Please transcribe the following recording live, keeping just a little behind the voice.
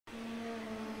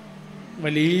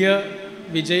വലിയ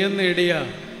വിജയം നേടിയ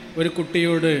ഒരു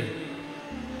കുട്ടിയോട്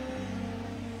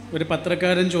ഒരു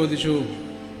പത്രക്കാരൻ ചോദിച്ചു,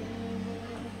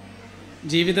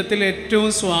 ജീവിതത്തിൽ ഏറ്റവും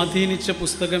സ്വാധീനിച്ച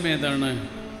പുസ്തകം ഏതാണ്?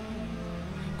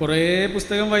 കുറേ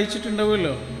പുസ്തകം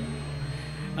വായിച്ചിട്ടുണ്ടാവുമല്ലോ.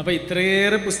 അപ്പോൾ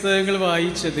ഇത്രയേറെ പുസ്തകങ്ങൾ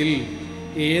വായിച്ചതിൽ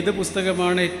ഏത്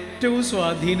പുസ്തകമാണ് ഏറ്റവും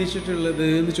സ്വാധീനിച്ചിട്ടുള്ളത്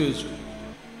എന്ന് ചോദിച്ചു.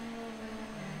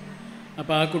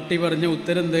 അപ്പോൾ ആ കുട്ടി പറഞ്ഞ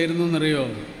ഉത്തരം എന്തായിരുന്നു എന്നറിയോ?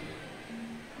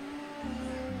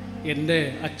 എൻ്റെ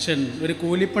അച്ഛൻ ഒരു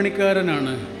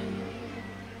കൂലിപ്പണിക്കാരനാണ്.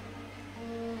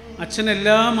 അച്ഛൻ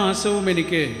എല്ലാ മാസവും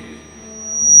എനിക്ക്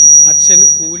അച്ഛൻ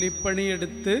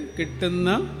കൂലിപ്പണിയെടുത്ത് കിട്ടുന്ന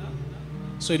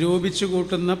സ്വരൂപിച്ചു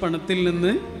കൂട്ടുന്ന പണത്തിൽ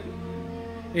നിന്ന്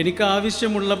എനിക്ക്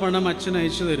ആവശ്യമുള്ള പണം അച്ഛൻ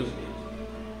അയച്ചു തരും,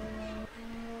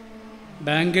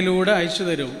 ബാങ്കിലൂടെ അയച്ചു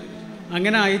തരും.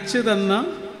 അങ്ങനെ അയച്ചു തന്ന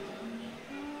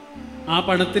ആ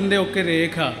പണത്തിൻ്റെ ഒക്കെ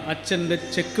രേഖ അച്ഛൻ്റെ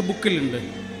ചെക്ക് ബുക്കിലുണ്ട്.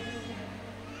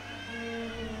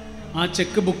 ആ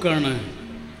ചെക്ക് ബുക്കാണ്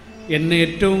എന്നെ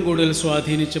ഏറ്റവും കൂടുതൽ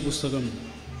സ്വാധീനിച്ച പുസ്തകം.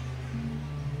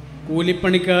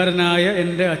 കൂലിപ്പണിക്കാരനായ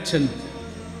എൻ്റെ അച്ഛൻ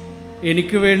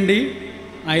എനിക്ക് വേണ്ടി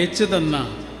അയച്ചു തന്ന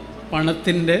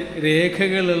പണത്തിൻ്റെ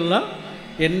രേഖകളുള്ള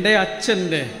എൻ്റെ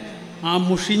അച്ഛൻ്റെ ആ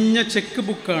മുഷിഞ്ഞ ചെക്ക്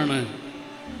ബുക്കാണ്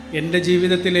എൻ്റെ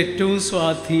ജീവിതത്തിൽ ഏറ്റവും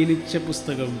സ്വാധീനിച്ച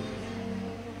പുസ്തകം.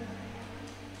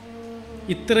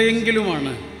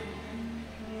 ഇത്രയെങ്കിലുമാണ്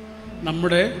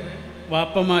നമ്മുടെ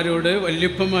വാപ്പമാരോട്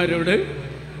വല്യപ്പന്മാരോട്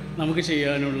നമുക്ക്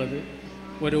ചെയ്യാനുള്ളത്.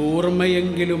 ഒരു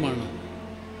ഓർമ്മയെങ്കിലുമാണ്.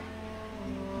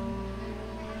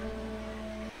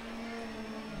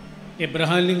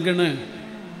 എബ്രഹാം ലിങ്കണ്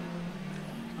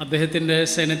അദ്ദേഹത്തിൻ്റെ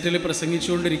സെനറ്റിൽ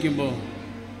പ്രസംഗിച്ചുകൊണ്ടിരിക്കുമ്പോൾ,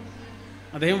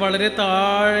 അദ്ദേഹം വളരെ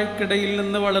താഴെക്കിടയിൽ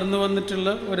നിന്ന് വളർന്നു വന്നിട്ടുള്ള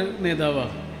ഒരു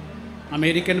നേതാവാണ്.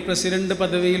 അമേരിക്കൻ പ്രസിഡന്റ്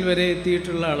പദവിയിൽ വരെ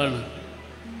എത്തിയിട്ടുള്ള ആളാണ്.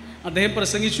 അദ്ദേഹം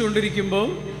പ്രസംഗിച്ചുകൊണ്ടിരിക്കുമ്പോൾ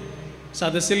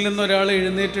സദസ്സിൽ നിന്നൊരാൾ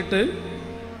എഴുന്നേറ്റിട്ട്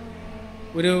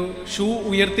ഒരു ഷൂ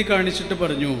ഉയർത്തി കാണിച്ചിട്ട്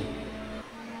പറഞ്ഞു,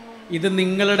 ഇത്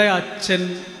നിങ്ങളുടെ അച്ഛൻ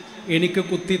എനിക്ക്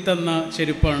കുത്തിത്തന്ന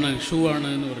ചെരുപ്പാണ്, ഷൂ ആണ്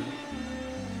എന്ന് പറഞ്ഞു.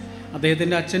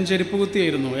 അദ്ദേഹത്തിൻ്റെ അച്ഛൻ ചെരുപ്പ്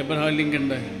കുത്തിയായിരുന്നു, എബ്രഹാം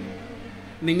ലിങ്കൻ്റെ.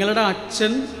 നിങ്ങളുടെ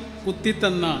അച്ഛൻ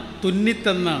കുത്തിത്തന്ന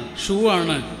തുന്നിത്തന്ന ഷൂ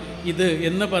ആണ് ഇത്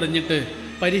എന്ന് പറഞ്ഞിട്ട്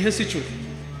പരിഹസിച്ചു.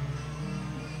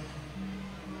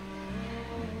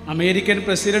 അമേരിക്കൻ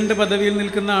പ്രസിഡന്റ് പദവിയിൽ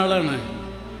നിൽക്കുന്ന ആളാണ്.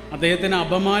 അദ്ദേഹത്തിന്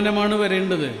അപമാനമാണ്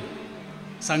വരേണ്ടത്,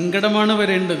 സങ്കടമാണ്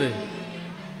വരേണ്ടത്.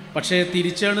 പക്ഷേ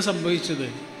തിരിച്ചാണ് സംഭവിച്ചത്.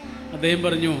 അദ്ദേഹം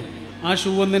പറഞ്ഞു, ആ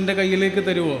ഷൂ ഒന്ന് എൻ്റെ കയ്യിലേക്ക്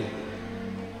തരുമോ?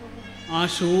 ആ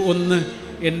ഷൂ ഒന്ന്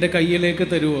എൻ്റെ കയ്യിലേക്ക്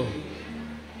തരുമോ?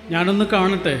 ഞാനൊന്ന്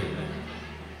കാണട്ടെ.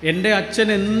 എൻ്റെ അച്ഛൻ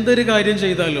എന്തൊരു കാര്യം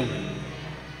ചെയ്താലും,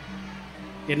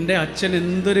 എൻ്റെ അച്ഛൻ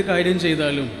എന്തൊരു കാര്യം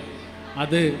ചെയ്താലും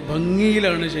അത്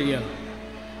ഭംഗിയിലാണ് ചെയ്യുക.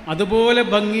 അതുപോലെ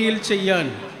ഭംഗിയിൽ ചെയ്യാൻ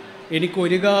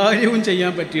എനിക്കൊരു കാര്യവും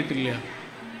ചെയ്യാൻ പറ്റിയിട്ടില്ല.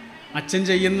 അച്ഛൻ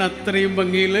ചെയ്യുന്ന അത്രയും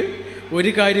ഭംഗിയിൽ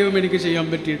ഒരു കാര്യവും എനിക്ക് ചെയ്യാൻ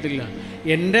പറ്റിയിട്ടില്ല.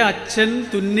 എൻ്റെ അച്ഛൻ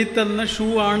തുന്നിത്തന്ന ഷൂ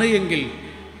ആണ് എങ്കിൽ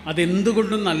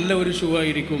അതെന്തുകൊണ്ടും നല്ല ഒരു ഷൂ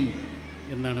ആയിരിക്കും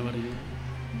എന്നാണ് പറയുന്നത്.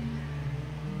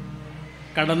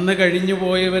 കടന്നു കഴിഞ്ഞു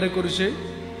പോയവരെക്കുറിച്ച്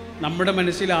നമ്മുടെ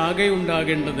മനസ്സിൽ ആകെ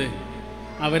ഉണ്ടാകേണ്ടത്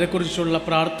അവരെക്കുറിച്ചുള്ള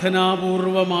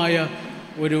പ്രാർത്ഥനാപൂർവമായ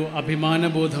ഒരു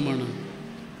അഭിമാനബോധമാണ്.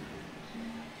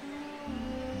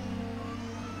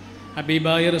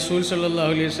 ഹബീബായ റസൂൽ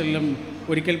സല്ലല്ലാഹു അലൈഹി വസല്ലം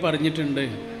ഒരിക്കൽ പറഞ്ഞിട്ടുണ്ട്,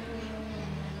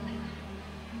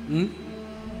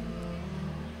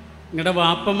 നിങ്ങളുടെ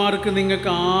വാപ്പമാർക്ക്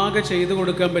നിങ്ങൾക്ക് ആകെ ചെയ്തു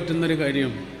കൊടുക്കാൻ പറ്റുന്നൊരു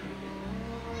കാര്യം,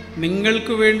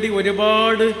 നിങ്ങൾക്ക് വേണ്ടി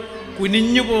ഒരുപാട്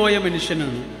കുനിഞ്ഞുപോയ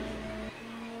മനുഷ്യനാണ്.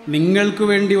 നിങ്ങൾക്ക്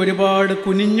വേണ്ടി ഒരുപാട്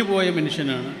കുനിഞ്ഞുപോയ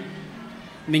മനുഷ്യനാണ്.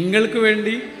 നിങ്ങൾക്ക്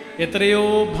വേണ്ടി എത്രയോ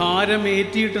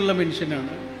ഭാരമേറ്റിയിട്ടുള്ള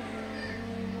മനുഷ്യനാണ്.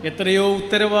 എത്രയോ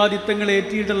ഉത്തരവാദിത്തങ്ങൾ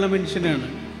ഏറ്റിയിട്ടുള്ള മനുഷ്യനാണ്.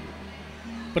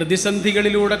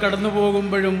 പ്രതിസന്ധികളിലൂടെ കടന്നു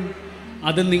പോകുമ്പോഴും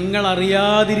അത് നിങ്ങൾ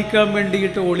അറിയാതിരിക്കാൻ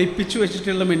വേണ്ടിയിട്ട് ഒളിപ്പിച്ചു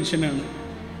വച്ചിട്ടുള്ള മനുഷ്യനാണ്.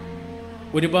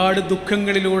 ഒരുപാട്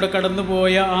ദുഃഖങ്ങളിലൂടെ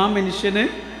കടന്നുപോയ ആ മനുഷ്യന്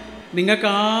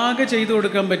നിങ്ങൾക്കാകെ ചെയ്തു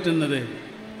കൊടുക്കാൻ പറ്റുന്നത്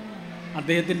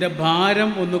അദ്ദേഹത്തിൻ്റെ ഭാരം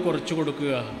ഒന്ന് കുറച്ചു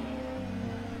കൊടുക്കുക.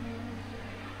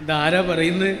 ഇതാരാ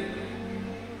പറയുന്നത്?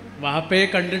 വാപ്പയെ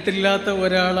കണ്ടിട്ടില്ലാത്ത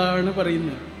ഒരാളാണ്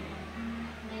പറയുന്നത്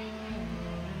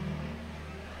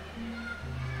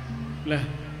അല്ലേ?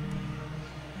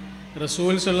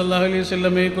 റസൂൽ സല്ലല്ലാഹു അലൈഹി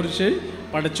വസല്ലമയെ കുറിച്ച്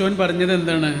പടച്ചോൻ പറഞ്ഞത്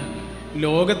എന്താണ്?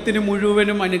 ലോകത്തിന്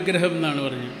മുഴുവനും അനുഗ്രഹം എന്നാണ്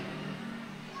പറഞ്ഞത്.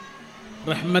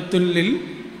 റഹ്മത്തുൽ ലിൽ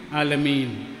ആലമീൻ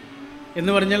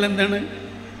എന്ന് പറഞ്ഞാൽ എന്താണ്?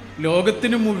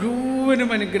 ലോകത്തിന് മുഴുവനും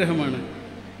അനുഗ്രഹമാണ്.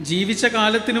 ജീവിച്ച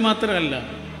കാലത്തിന് മാത്രമല്ല,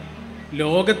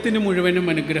 ലോകത്തിന് മുഴുവനും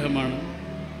അനുഗ്രഹമാണ്.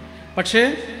 പക്ഷേ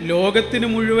ലോകത്തിന്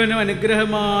മുഴുവനും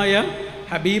അനുഗ്രഹമായ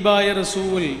ഹബീബായ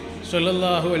റസൂൽ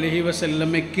സ്വല്ലല്ലാഹു അലൈഹി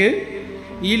വസല്ലമയ്ക്ക്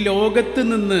ഈ ലോകത്ത്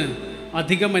നിന്ന്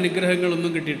അധികം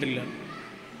അനുഗ്രഹങ്ങളൊന്നും കിട്ടിയിട്ടില്ല.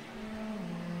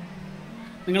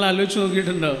 നിങ്ങൾ ആലോചിച്ച്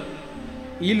നോക്കിയിട്ടുണ്ടോ?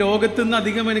 ഈ ലോകത്തുനിന്ന്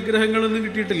അധികം അനുഗ്രഹങ്ങളൊന്നും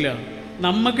കിട്ടിയിട്ടില്ല.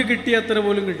 നമുക്ക് കിട്ടിയ അത്ര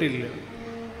പോലും കിട്ടിയില്ല.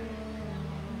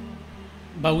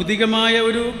 ഭൗതികമായ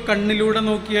ഒരു കണ്ണിലൂടെ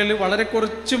നോക്കിയാൽ വളരെ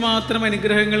കുറച്ച് മാത്രം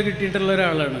അനുഗ്രഹങ്ങൾ കിട്ടിയിട്ടുള്ള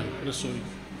ഒരാളാണ് റസൂൽ.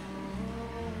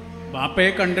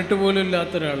 വാപ്പയെ കണ്ടിട്ട് പോലും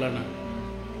ഇല്ലാത്ത ഒരാളാണ്.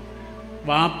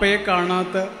 വാപ്പയെ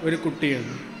കാണാത്ത ഒരു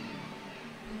കുട്ടിയാണ്.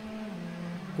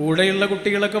 കൂടെയുള്ള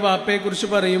കുട്ടികളൊക്കെ വാപ്പയെക്കുറിച്ച്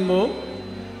പറയുമ്പോൾ,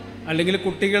 അല്ലെങ്കിൽ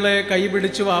കുട്ടികളെ കൈ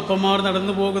പിടിച്ച് വാപ്പമാർ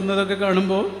നടന്നു പോകുന്നതൊക്കെ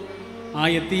കാണുമ്പോൾ ആ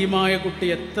യതീമായ കുട്ടി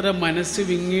എത്ര മനസ്സ്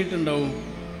വിങ്ങിയിട്ടുണ്ടാവും.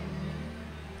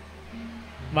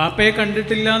 വാപ്പയെ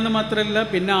കണ്ടിട്ടില്ല എന്ന് മാത്രമല്ല,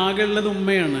 പിന്നെ ആകെ ഉള്ളത്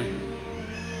ഉമ്മയാണ്.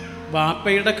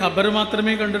 വാപ്പയുടെ ഖബർ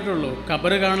മാത്രമേ കണ്ടിട്ടുള്ളൂ.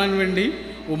 ഖബർ കാണാൻ വേണ്ടി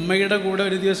ഉമ്മയുടെ കൂടെ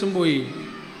ഒരു ദിവസം പോയി.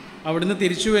 അവിടുന്ന്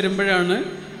തിരിച്ചു വരുമ്പോഴാണ്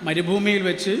മരുഭൂമിയിൽ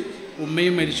വെച്ച്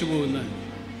ഉമ്മയും മരിച്ചു പോകുന്നത്.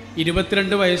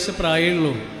 22 വയസ്സ്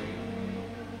പ്രായമുള്ളൂ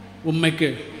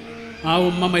ഉമ്മയ്ക്ക്. ആ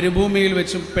ഉമ്മ മരുഭൂമിയിൽ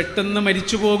വെച്ച് പെട്ടെന്ന്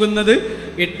മരിച്ചു പോകുന്നത്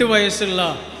 8 വയസ്സുള്ള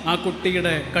ആ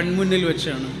കുട്ടിയുടെ കൺമുന്നിൽ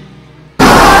വെച്ചാണ്.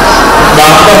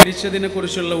 മരിച്ചതിനെ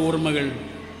കുറിച്ചുള്ള ഓർമ്മകൾ,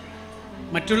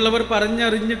 മറ്റുള്ളവർ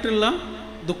പറഞ്ഞറിഞ്ഞിട്ടുള്ള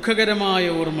ദുഃഖകരമായ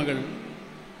ഓർമ്മകൾ,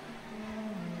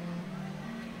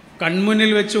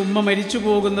 കൺമുന്നിൽ വെച്ച് ഉമ്മ മരിച്ചു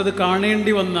പോകുന്നത്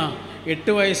കാണേണ്ടി വന്ന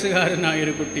 8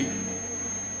 വയസ്സുകാരനായൊരു കുട്ടി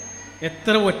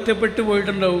എത്ര ഒറ്റപ്പെട്ടു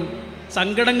പോയിട്ടുണ്ടാവും.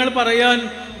 സങ്കടങ്ങൾ പറയാൻ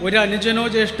ഒരു അനുജനോ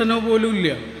ജ്യേഷ്ഠനോ പോലും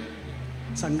ഇല്ല.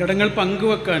 സങ്കടങ്ങൾ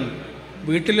പങ്കുവെക്കാൻ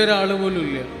വീട്ടിലൊരാൾ പോലും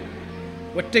ഇല്ല.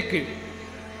 ഒറ്റയ്ക്ക്.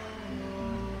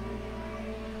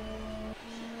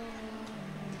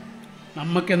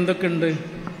 നമുക്കെന്തൊക്കെയുണ്ട്?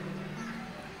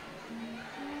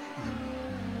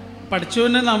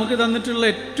 പഠിച്ചവനെ നമുക്ക് തന്നിട്ടുള്ള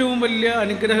ഏറ്റവും വലിയ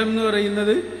അനുഗ്രഹം എന്ന്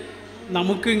പറയുന്നത്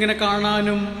നമുക്ക് ഇങ്ങനെ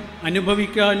കാണാനും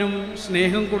അനുഭവിക്കാനും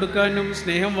സ്നേഹം കൊടുക്കാനും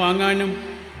സ്നേഹം വാങ്ങാനും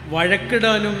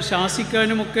വഴക്കിടാനും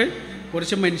ശാസിക്കാനുമൊക്കെ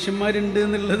കുറച്ച് മനുഷ്യന്മാരുണ്ട്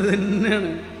എന്നുള്ളത്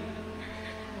തന്നെയാണ്.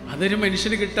 അതൊരു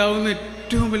മനുഷ്യന് കിട്ടാവുന്ന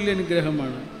ഏറ്റവും വലിയ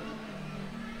അനുഗ്രഹമാണ്.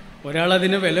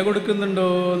 ഒരാളതിന് വില കൊടുക്കുന്നുണ്ടോ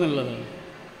എന്നുള്ളതാണ്.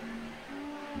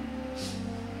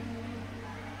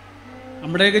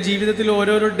 നമ്മുടെയൊക്കെ ജീവിതത്തിൽ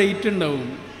ഓരോരോ ഡേറ്റ് ഉണ്ടാവും.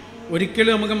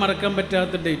 ഒരിക്കലും നമുക്ക് മറക്കാൻ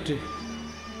പറ്റാത്ത ഡേറ്റ്.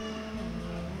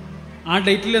 ആ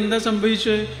ഡേറ്റിൽ എന്താ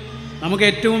സംഭവിച്ചത്? നമുക്ക്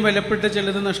ഏറ്റവും വിലപ്പെട്ട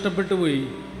ചിലത് നഷ്ടപ്പെട്ടു പോയി.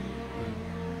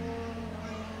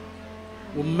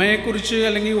 ഉമ്മയെക്കുറിച്ച്,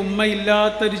 അല്ലെങ്കിൽ ഉമ്മ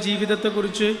ഇല്ലാത്തൊരു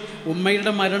ജീവിതത്തെക്കുറിച്ച്,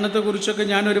 ഉമ്മയുടെ മരണത്തെക്കുറിച്ചൊക്കെ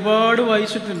ഞാൻ ഒരുപാട്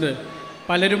വായിച്ചിട്ടുണ്ട്.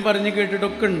 പലരും പറഞ്ഞ്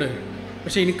കേട്ടിട്ടൊക്കെ ഉണ്ട്.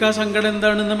 പക്ഷെ എനിക്ക് ആ സങ്കടം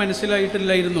എന്താണെന്ന്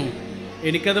മനസ്സിലായിട്ടില്ലായിരുന്നു.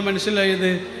 എനിക്കത് മനസ്സിലായത്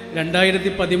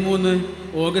 2013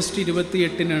 ഓഗസ്റ്റ്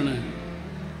 28-നാണ്.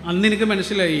 അന്ന് എനിക്ക്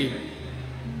മനസ്സിലായി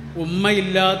ഉമ്മ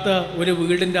ഇല്ലാത്ത ഒരു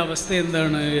വീടിൻ്റെ അവസ്ഥ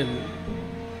എന്താണ് എന്ന്.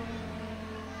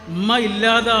 ഉമ്മ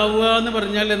ഇല്ലാതാവുക എന്ന്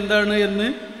പറഞ്ഞാൽ എന്താണ് എന്ന്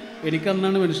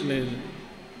എനിക്കന്നാണ് മനസ്സിലായത്.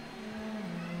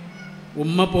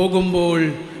 ഉമ്മ പോകുമ്പോൾ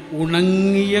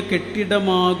ഉണങ്ങിയ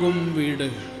കെട്ടിടമാകും വീട്.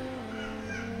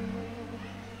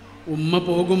 ഉമ്മ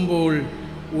പോകുമ്പോൾ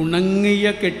ഉണങ്ങിയ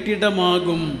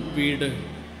കെട്ടിടമാകും വീട്.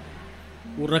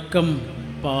 ഉറക്കം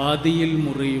പാതിയിൽ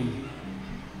മുറിയും.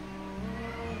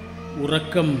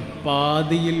 ഉറക്കം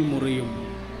പാതിയിൽ മുറിയും.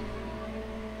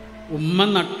 ഉമ്മ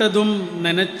നട്ടതും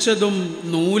നനച്ചതും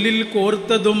നൂലിൽ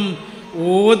കോർത്തതും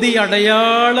ഓതി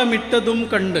അടയാളമിട്ടതും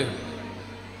കണ്ട്,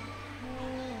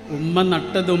 ഉമ്മ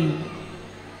നട്ടതും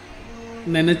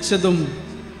നനച്ചതും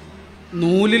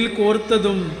നൂലിൽ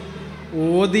കോർത്തതും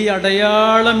ഓതി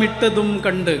അടയാളമിട്ടതും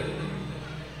കണ്ട്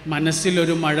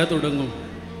മനസ്സിലൊരു മഴ തുടങ്ങും.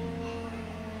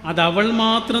 അതവൾ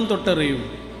മാത്രം തൊട്ടറിയും.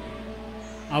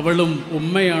 അവളും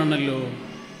ഉമ്മയാണല്ലോ.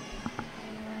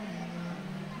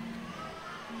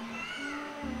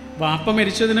 വാപ്പ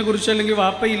മരിച്ചതിനെ കുറിച്ച്, അല്ലെങ്കിൽ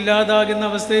വാപ്പ ഇല്ലാതാകുന്ന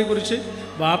അവസ്ഥയെക്കുറിച്ച്,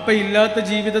 വാപ്പ ഇല്ലാത്ത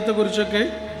ജീവിതത്തെക്കുറിച്ചൊക്കെ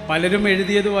പലരും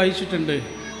എഴുതിയത് വായിച്ചിട്ടുണ്ട്.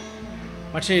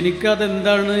 പക്ഷെ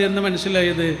എനിക്കതെന്താണ് എന്ന്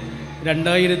മനസ്സിലായത്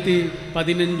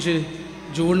 2015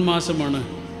 ജൂൺ മാസമാണ്.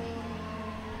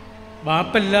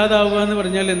 വാപ്പ ഇല്ലാതാവുക എന്ന്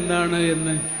പറഞ്ഞാൽ എന്താണ്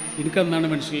എന്ന് എനിക്കന്നാണ്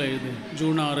മനസ്സിലായത്,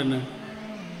 ജൂൺ 6-ന്.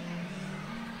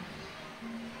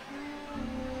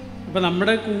 അപ്പം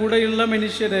നമ്മുടെ കൂടെയുള്ള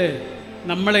മനുഷ്യരെ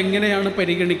നമ്മളെങ്ങനെയാണ്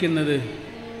പരിഗണിക്കുന്നത്,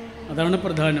 അതാണ്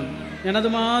പ്രധാനം. ഞാനത്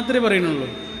മാത്രമേ പറയുന്നുള്ളൂ.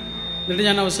 എന്നിട്ട്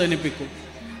ഞാൻ അവസാനിപ്പിക്കും.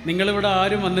 നിങ്ങളിവിടെ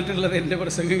ആരും വന്നിട്ടുള്ളത് എൻ്റെ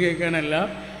പ്രസംഗം കേൾക്കാനല്ല,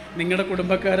 നിങ്ങളുടെ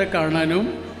കുടുംബക്കാരെ കാണാനും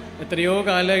എത്രയോ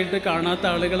കാലമായിട്ട് കാണാത്ത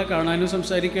ആളുകളെ കാണാനും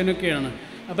സംസാരിക്കാനൊക്കെയാണ്.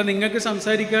 അപ്പം നിങ്ങൾക്ക്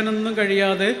സംസാരിക്കാനൊന്നും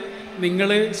കഴിയാതെ നിങ്ങൾ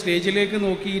സ്റ്റേജിലേക്ക്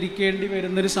നോക്കിയിരിക്കേണ്ടി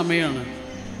വരുന്നൊരു സമയമാണ്.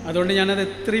 അതുകൊണ്ട് ഞാനത്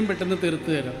എത്രയും പെട്ടെന്ന്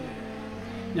തീർത്ത് തരാം.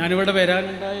 ഞാനിവിടെ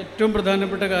വരാനുണ്ടായ ഏറ്റവും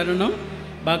പ്രധാനപ്പെട്ട കാരണം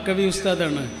ബാക്കവി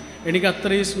ഉസ്താദാണ്. എനിക്ക്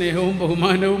അത്രയും സ്നേഹവും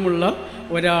ബഹുമാനവുമുള്ള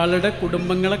ഒരാളുടെ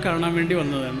കുടുംബങ്ങളെ കാണാൻ വേണ്ടി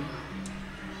വന്നതാണ്.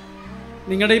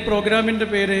 നിങ്ങളുടെ ഈ പ്രോഗ്രാമിൻ്റെ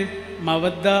പേര്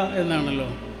മവദ്ദ എന്നാണല്ലോ.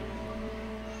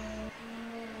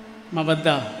 മവദ്ദ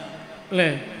അല്ലേ?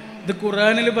 ഇത്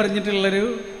ഖുർആനിൽ പറഞ്ഞിട്ടുള്ളൊരു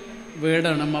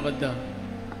വേർഡാണ് മവദ്ദ.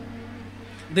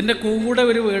 ഇതിൻ്റെ കൂടെ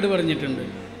ഒരു വേർഡ് പറഞ്ഞിട്ടുണ്ട്,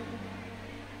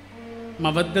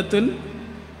 മവദ്ദത്തുൻ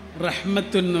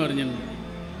റഹ്മത്തുൻ എന്ന് പറഞ്ഞിട്ടുണ്ട്.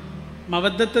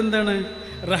 മവദ്ദത്ത് എന്താണ്?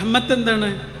 റഹ്മത്ത് എന്താണ്?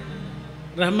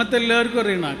 റഹ്മത്ത് എല്ലാവർക്കും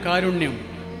അറിയണ കാരുണ്യം.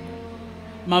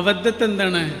 മവദ്ദത്ത്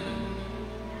എന്താണ്?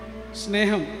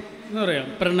 സ്നേഹം എന്ന് പറയാം,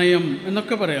 പ്രണയം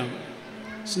എന്നൊക്കെ പറയാം.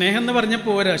 സ്നേഹം എന്ന് പറഞ്ഞാൽ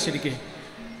പോരാ, ശരിക്കും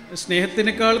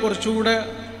സ്നേഹത്തിനേക്കാൾ കുറച്ചുകൂടെ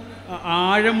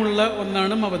ആഴമുള്ള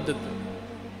ഒന്നാണ് മവദ്ദത്ത്.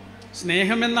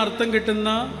 സ്നേഹം എന്നർത്ഥം കിട്ടുന്ന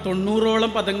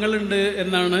 90ഓളം പദങ്ങളുണ്ട്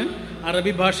എന്നാണ്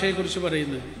അറബി ഭാഷയെക്കുറിച്ച്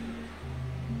പറയുന്നത്.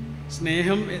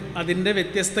 സ്നേഹം അതിൻ്റെ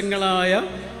വ്യത്യസ്തങ്ങളായ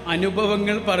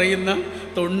അനുഭവങ്ങൾ പറയുന്ന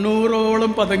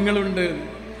 90ഓളം പദങ്ങളുണ്ട്.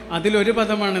 അതിലൊരു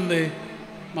പദമാണെന്ത്?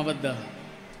 മവദ്ദ.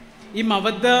 ഈ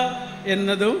മവദ്ദ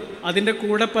എന്നതും അതിൻ്റെ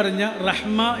കൂടെ പറഞ്ഞ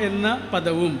റഹ്മ എന്ന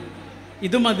പദവും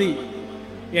ഇത് മതി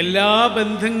എല്ലാ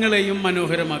ബന്ധങ്ങളെയും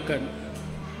മനോഹരമാക്കാൻ.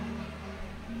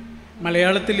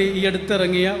 മലയാളത്തിൽ ഈ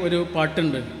അടുത്തിറങ്ങിയ ഒരു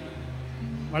പാട്ടുണ്ട്,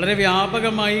 വളരെ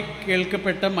വ്യാപകമായി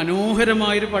കേൾക്കപ്പെട്ട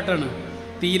മനോഹരമായൊരു പാട്ടാണ്,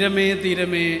 തീരമേ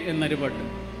തീരമേ എന്നൊരു പാട്ട്.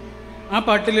 ആ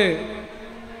പാട്ടിൽ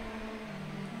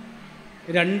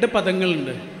 2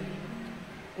 പദങ്ങളുണ്ട്.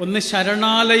 ഒന്ന്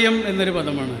ശരണാലയം എന്നൊരു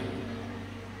പദമാണ്,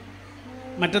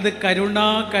 മറ്റത്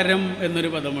കരുണാകരം എന്നൊരു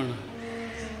പദമാണ്.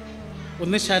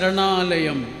 ഒന്ന്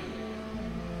ശരണാലയം,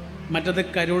 മറ്റത്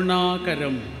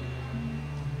കരുണാകരം.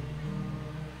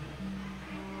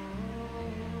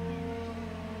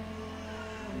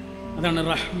 അതാണ്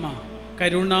റഹ്മ,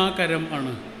 കരുണാകരം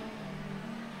ആണ്.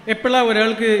 എപ്പോഴാണ്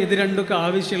ഒരാൾക്ക് ഇത് രണ്ടൊക്കെ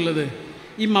ആവശ്യമുള്ളത്?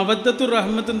 ഈ മവദ്ദത്തും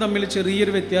റഹ്മത്തും തമ്മിൽ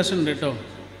ചെറിയൊരു വ്യത്യാസമുണ്ട് കേട്ടോ.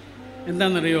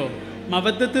 എന്താണെന്നറിയോ?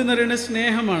 മവദ്ദത്ത് എന്ന് പറയുന്നത്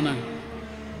സ്നേഹമാണ്,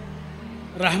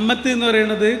 റഹ്മത്ത് എന്ന്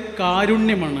പറയുന്നത്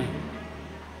കാരുണ്യമാണ്.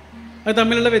 അത്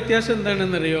തമ്മിലുള്ള വ്യത്യാസം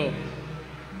എന്താണെന്നറിയോ?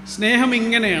 സ്നേഹം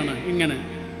ഇങ്ങനെയാണ്, ഇങ്ങനെ.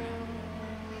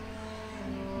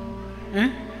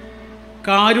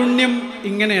 കാരുണ്യം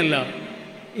ഇങ്ങനെയല്ല,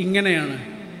 ഇങ്ങനെയാണ്.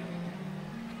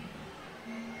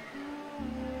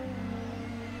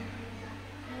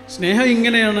 സ്നേഹം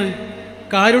ഇങ്ങനെയാണ്,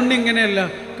 കാരുണ്യം ഇങ്ങനെയല്ല.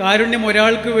 കാരുണ്യം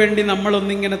ഒരാൾക്ക് വേണ്ടി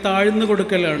നമ്മളൊന്നിങ്ങനെ താഴ്ന്നു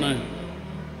കൊടുക്കലാണ്,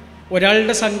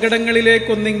 ഒരാളുടെ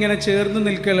സങ്കടങ്ങളിലേക്കൊന്നിങ്ങനെ ചേർന്ന്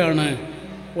നിൽക്കലാണ്,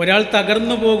 ഒരാൾ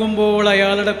തകർന്നു പോകുമ്പോൾ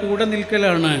അയാളുടെ കൂടെ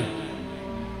നിൽക്കലാണ്,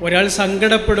 ഒരാൾ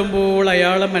സങ്കടപ്പെടുമ്പോൾ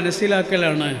അയാളെ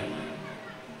മനസ്സിലാക്കലാണ്.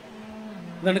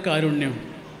 ഇതാണ് കാരുണ്യം.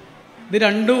 ഇത്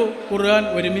രണ്ടും ഖുർആൻ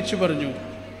ഒരുമിച്ച് പറഞ്ഞു.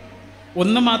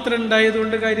 ഒന്ന് മാത്രം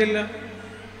ഉണ്ടായതുകൊണ്ട് കാര്യമില്ല.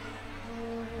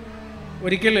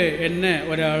 ഒരിക്കൽ എന്നെ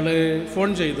ഒരാൾ ഫോൺ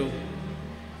ചെയ്തു.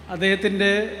 അദ്ദേഹത്തിൻ്റെ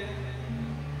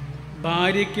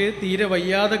ഭാര്യയ്ക്ക് തീരെ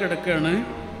വയ്യാതെ കിടക്കുകയാണ്.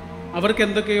 അവർക്ക്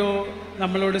എന്തൊക്കെയോ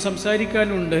നമ്മളോട്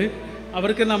സംസാരിക്കാനുണ്ട്.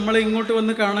 അവർക്ക് നമ്മളെ ഇങ്ങോട്ട്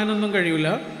വന്ന് കാണാനൊന്നും കഴിയില്ല,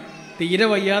 തീരെ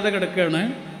വയ്യാതെ കിടക്കുകയാണ്.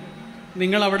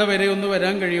 നിങ്ങൾ അവിടെ വരെ ഒന്ന്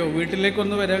വരാൻ കഴിയുമോ,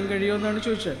 വീട്ടിലേക്കൊന്ന് വരാൻ കഴിയുമോ എന്നാണ്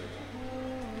ചോദിച്ചത്.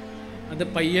 അത്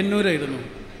പയ്യന്നൂരായിരുന്നു.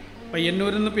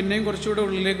 പയ്യന്നൂരിൽ നിന്ന് പിന്നെയും കുറച്ചുകൂടെ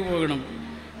ഉള്ളിലേക്ക് പോകണം.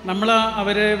 നമ്മൾ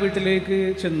അവരെ വീട്ടിലേക്ക്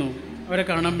ചെന്നു, അവരെ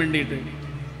കാണാൻ വേണ്ടിയിട്ട്.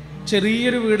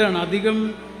 ചെറിയൊരു വീടാണ്, അധികം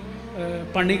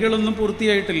പണികളൊന്നും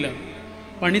പൂർത്തിയായിട്ടില്ല.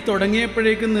 പണി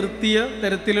തുടങ്ങിയപ്പോഴേക്ക് നിർത്തിയ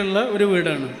തരത്തിലുള്ള ഒരു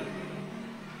വീടാണ്.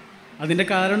 അതിൻ്റെ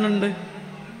കാരണമുണ്ട്.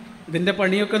 ഇതിൻ്റെ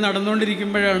പണിയൊക്കെ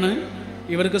നടന്നുകൊണ്ടിരിക്കുമ്പോഴാണ്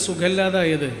ഇവർക്ക്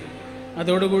സുഖമില്ലാതായത്.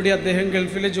 അതോടുകൂടി അദ്ദേഹം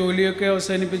ഗൾഫിലെ ജോലിയൊക്കെ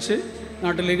അവസാനിപ്പിച്ച്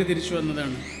നാട്ടിലേക്ക് തിരിച്ചു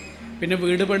വന്നതാണ്. പിന്നെ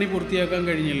വീട് പണി പൂർത്തിയാക്കാൻ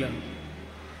കഴിഞ്ഞില്ല.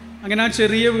 അങ്ങനെ ആ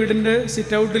ചെറിയ വീടിൻ്റെ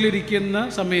സിറ്റ് ഔട്ടിലിരിക്കുന്ന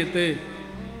സമയത്ത്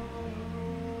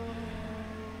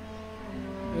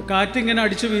കാറ്റിങ്ങനെ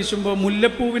അടിച്ചു വീശുമ്പോൾ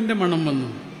മുല്ലപ്പൂവിൻ്റെ മണം വന്നു.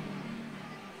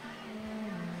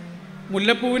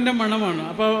 മുല്ലപ്പൂവിൻ്റെ മണമാണ്.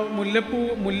 അപ്പോൾ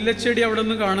മുല്ലച്ചെടി അവിടെ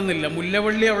ഒന്നും കാണുന്നില്ല,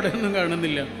 മുല്ലവള്ളി അവിടെ ഒന്നും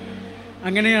കാണുന്നില്ല.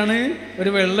 അങ്ങനെയാണ് ഒരു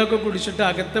വെള്ളമൊക്കെ കുടിച്ചിട്ട്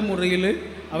അകത്തെ മുറിയിൽ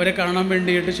അവരെ കാണാൻ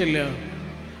വേണ്ടിയിട്ട് ചെല്ലുക.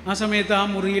 ആ സമയത്ത് ആ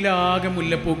മുറിയിൽ ആകെ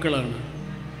മുല്ലപ്പൂക്കളാണ്.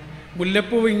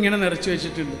 മുല്ലപ്പൂവ് ഇങ്ങനെ നിറച്ച്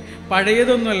വെച്ചിട്ടുണ്ട്.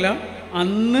 പഴയതൊന്നുമല്ല,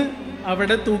 അന്ന്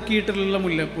അവിടെ തൂക്കിയിട്ടുള്ള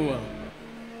മുല്ലപ്പൂവാണ്.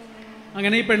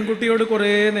 അങ്ങനെ ഈ പെൺകുട്ടിയോട് കുറേ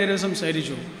നേരം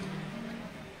സംസാരിച്ചു.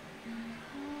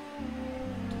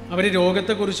 അവർ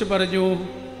രോഗത്തെക്കുറിച്ച് പറഞ്ഞു,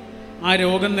 ആ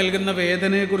രോഗം നൽകുന്ന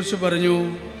വേദനയെക്കുറിച്ച് പറഞ്ഞു.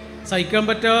 സഹിക്കാൻ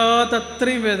പറ്റാത്ത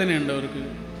അത്രയും വേദനയുണ്ട് അവർക്ക്.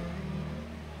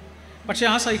 പക്ഷെ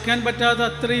ആ സഹിക്കാൻ പറ്റാത്ത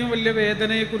അത്രയും വലിയ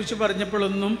വേദനയെക്കുറിച്ച്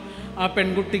പറഞ്ഞപ്പോഴൊന്നും ആ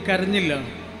പെൺകുട്ടി കരഞ്ഞില്ല.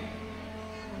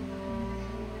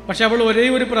 പക്ഷെ അവൾ ഒരേ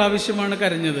ഒരു പ്രാവശ്യമാണ്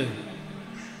കരഞ്ഞത്.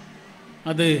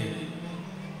 അത്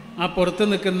ആ പുറത്ത്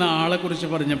നിൽക്കുന്ന ആളെക്കുറിച്ച്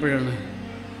പറഞ്ഞപ്പോഴാണ്.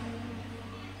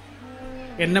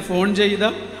 എന്നെ ഫോൺ ചെയ്ത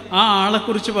ആ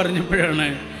ആളെക്കുറിച്ച് പറഞ്ഞപ്പോഴാണ്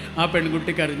ആ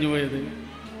പെൺകുട്ടി കരഞ്ഞുപോയത്.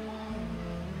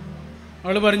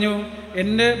 അവൾ പറഞ്ഞു,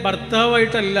 എൻ്റെ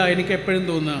ഭർത്താവായിട്ടല്ല എനിക്ക് എപ്പോഴും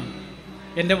തോന്നുക,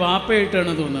 എൻ്റെ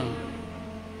വാപ്പയായിട്ടാണ് തോന്നുക.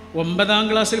 9ാം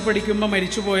ക്ലാസ്സിൽ പഠിക്കുമ്പോൾ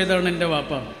മരിച്ചു പോയതാണ് എൻ്റെ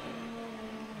വാപ്പ.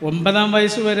 9ാം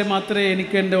വയസ്സ് വരെ മാത്രമേ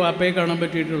എനിക്ക് എൻ്റെ വാപ്പയെ കാണാൻ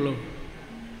പറ്റിയിട്ടുള്ളൂ.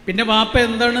 പിന്നെ വാപ്പ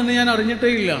എന്താണെന്ന് ഞാൻ അറിഞ്ഞിട്ടേ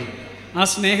ഇല്ല. ആ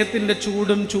സ്നേഹത്തിൻ്റെ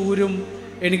ചൂടും ചൂരും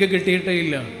എനിക്ക് കിട്ടിയിട്ടേ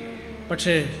ഇല്ല.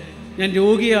 പക്ഷേ ഞാൻ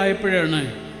രോഗിയായപ്പോഴാണ്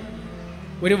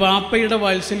ഒരു വാപ്പയുടെ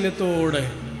വാത്സല്യത്തോടെ,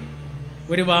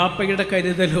 ഒരു വാപ്പയുടെ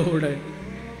കരുതലോടെ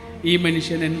ഈ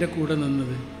മനുഷ്യൻ എൻ്റെ കൂടെ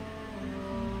നിന്നത്.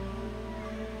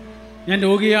 ഞാൻ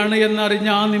രോഗിയാണ് എന്നറിഞ്ഞ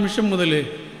ആ നിമിഷം മുതൽ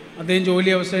അദ്ദേഹം ജോലി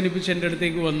അവസാനിപ്പിച്ച് എൻ്റെ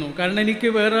അടുത്തേക്ക് വന്നു. കാരണം എനിക്ക്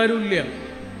വേറെ ആരുമില്ല.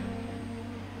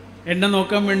 എന്നെ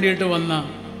നോക്കാൻ വേണ്ടിയിട്ട് വന്ന,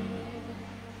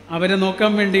 അവരെ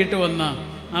നോക്കാൻ വേണ്ടിയിട്ട് വന്ന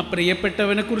ആ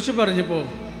പ്രിയപ്പെട്ടവനെക്കുറിച്ച് പറഞ്ഞപ്പോൾ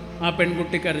ആ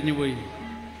പെൺകുട്ടി കരഞ്ഞുപോയി.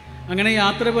 അങ്ങനെ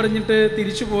യാത്ര പറഞ്ഞിട്ട്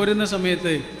തിരിച്ചു പോരുന്ന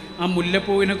സമയത്ത് ആ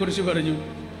മുല്ലപ്പൂവിനെ കുറിച്ച് പറഞ്ഞു.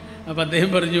 അപ്പോൾ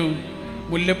അദ്ദേഹം പറഞ്ഞു,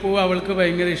 മുല്ലപ്പൂവ് അവൾക്ക്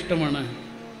ഭയങ്കര ഇഷ്ടമാണ്,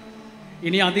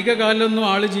 ഇനി അധിക കാലമൊന്നും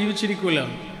ആൾ ജീവിച്ചിരിക്കില്ല,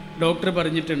 ഡോക്ടർ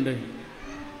പറഞ്ഞിട്ടുണ്ട്.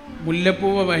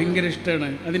 മുല്ലപ്പൂവ് ഭയങ്കര ഇഷ്ടമാണ്.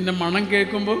 അതിൻ്റെ മണം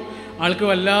കേൾക്കുമ്പോൾ ആൾക്ക്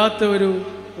വല്ലാത്ത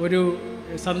ഒരു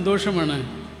സന്തോഷമാണ്.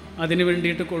 അതിന്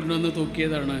വേണ്ടിയിട്ട് കൊണ്ടുവന്ന്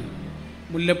തൂക്കിയതാണ്.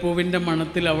 മുല്ലപ്പൂവിൻ്റെ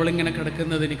മണത്തിൽ അവളിങ്ങനെ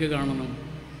കിടക്കുന്നത് എനിക്ക് കാണണം.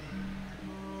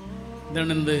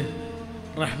 ഇതാണെന്ത്?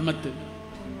 റഹ്മത്ത്.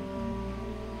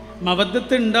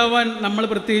 മവദ്ദത്ത് ഉണ്ടാവാൻ നമ്മൾ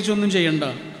പ്രത്യേകിച്ചൊന്നും ചെയ്യണ്ട,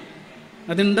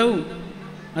 അതുണ്ടാവും.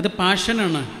 അത്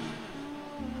പാഷനാണ്.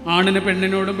 ആണിന്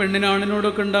പെണ്ണിനോടും പെണ്ണിന്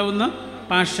ആണിനോടൊക്കെ ഉണ്ടാവുന്ന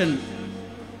പാഷൻ.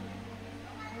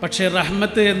 പക്ഷേ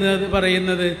റഹ്മത്ത് എന്നത്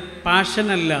പറയുന്നത്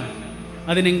പാഷനല്ല,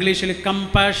 അതിന് ഇംഗ്ലീഷിൽ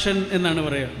കമ്പാഷൻ എന്നാണ്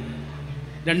പറയുക.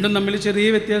 രണ്ടും തമ്മിൽ ചെറിയ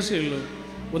വ്യത്യാസമേ ഉള്ളൂ.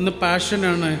 ഒന്ന്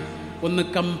പാഷനാണ്, ഒന്ന്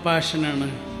കമ്പാഷനാണ്.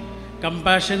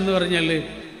 കമ്പാഷൻ എന്ന് പറഞ്ഞാൽ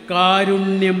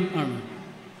കാരുണ്യം ആണ്.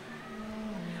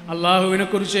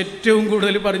 അള്ളാഹുവിനെക്കുറിച്ച് ഏറ്റവും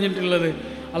കൂടുതൽ പറഞ്ഞിട്ടുള്ളത്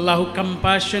അള്ളാഹു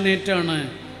കമ്പാഷനേറ്റ് ആണ്,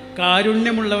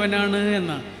 കാരുണ്യമുള്ളവനാണ്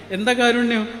എന്ന. എന്താ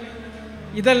കാരുണ്യം?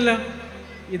 ഇതല്ല,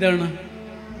 ഇതാണ്.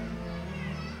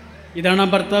 ഇതാണ് ആ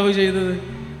ഭർത്താവ് ചെയ്തത്.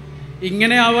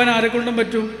 ഇങ്ങനെ ആവാൻ ആരെ കൊണ്ടും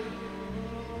പറ്റും?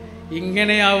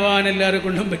 ഇങ്ങനെ ആവാൻ എല്ലാവരെ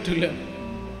കൊണ്ടും പറ്റില്ല.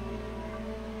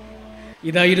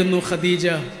 ഇതായിരുന്നു ഖദീജ.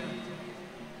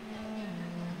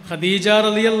 ഖദീജ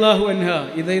റളിയല്ലാഹു അൻഹ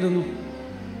ഇതായിരുന്നു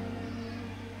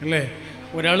അല്ലേ.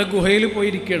 ഒരാൾ ഗുഹയിൽ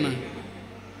പോയിരിക്കുകയാണ്,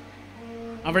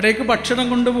 അവിടേക്ക് ഭക്ഷണം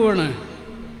കൊണ്ടുപോവാണ്,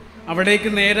 അവിടേക്ക്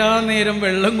നേരാനേരം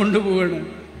വെള്ളം കൊണ്ടുപോവാണ്.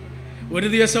 ഒരു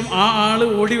ദിവസം ആ ആൾ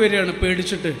ഓടി വരികയാണ്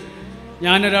പേടിച്ചിട്ട്.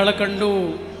 ഞാനൊരാളെ കണ്ടു,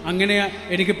 അങ്ങനെ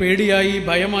എനിക്ക് പേടിയായി,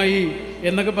 ഭയമായി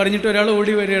എന്നൊക്കെ പറഞ്ഞിട്ട് ഒരാൾ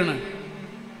ഓടി വരികയാണ്.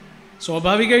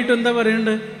 സ്വാഭാവികമായിട്ടും എന്താ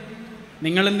പറയേണ്ടത്?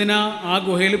 നിങ്ങളെന്തിനാ ആ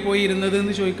ഗുഹയിൽ പോയി ഇരുന്നത്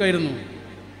എന്ന് ചോദിക്കായിരുന്നു.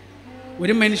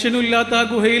 ഒരു മനുഷ്യനും ഇല്ലാത്ത ആ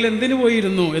ഗുഹയിൽ എന്തിനു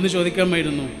പോയിരുന്നു എന്ന്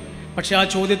ചോദിക്കാമായിരുന്നു. പക്ഷെ ആ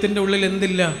ചോദ്യത്തിൻ്റെ ഉള്ളിൽ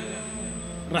എന്തില്ല?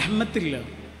 റഹ്മത്തില്ല.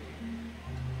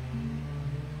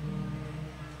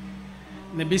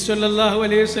 നബി സല്ലല്ലാഹു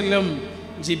അലൈഹി വസല്ലം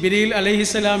ജിബ്രീൽ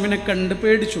അലൈഹിസ്സലാമിനെ കണ്ട്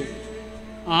പേടിച്ചു.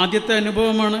 ആദ്യത്തെ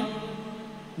അനുഭവമാണ്,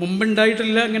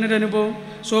 മുമ്പുണ്ടായിട്ടില്ല അങ്ങനെ ഒരു അനുഭവം.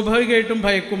 സ്വാഭാവികമായിട്ടും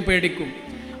ഭയക്കും, പേടിക്കും.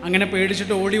 അങ്ങനെ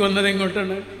പേടിച്ചിട്ട് ഓടി വന്നത്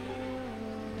എങ്ങോട്ടാണ്?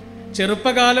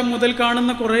 ചെറുപ്പകാലം മുതൽ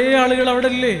കാണുന്ന കുറേ ആളുകൾ അവിടെ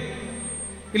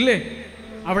ഇല്ലേ?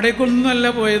 അവിടേക്കൊന്നുമല്ല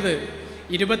പോയത്.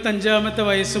 25ാമത്തെ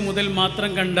വയസ്സ് മുതൽ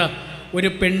മാത്രം കണ്ട ഒരു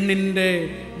പെണ്ണിൻ്റെ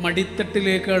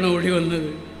മടിത്തട്ടിലേക്കാണ് ഓടി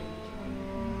വന്നത്.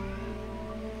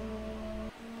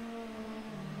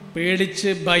 പേടിച്ച്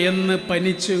ഭയന്ന്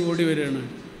പനിച്ച് ഓടി വരികയാണ്.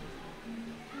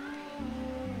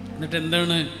 എന്നിട്ട്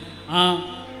എന്താണ് ആ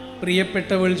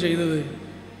പ്രിയപ്പെട്ടവൾ ചെയ്തത്?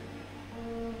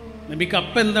 നബിക്ക്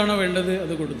അപ്പം എന്താണോ വേണ്ടത്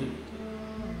അത് കൊടുത്തു.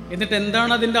 എന്നിട്ട്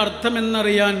എന്താണ് അതിൻ്റെ അർത്ഥം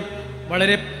എന്നറിയാൻ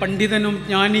വളരെ പണ്ഡിതനും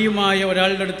ജ്ഞാനിയുമായ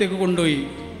ഒരാളുടെ അടുത്തേക്ക് കൊണ്ടുപോയി.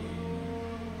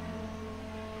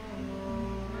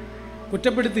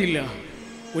 കുറ്റപ്പെടുത്തിയില്ല.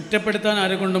 കുറ്റപ്പെടുത്താൻ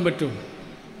ആരെ കൊണ്ടും പറ്റും?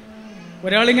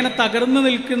 ഒരാളിങ്ങനെ തകർന്നു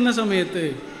നിൽക്കുന്ന സമയത്ത്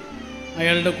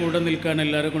അയാളുടെ കൂടെ നിൽക്കാൻ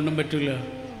എല്ലാവരെ കൊണ്ടും പറ്റില്ല.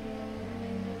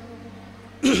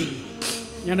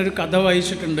 ഞാനൊരു കഥ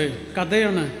വായിച്ചിട്ടുണ്ട്.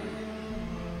 കഥയാണ്.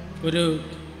 ഒരു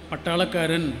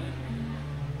പട്ടാളക്കാരൻ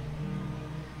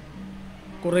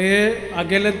കുറേ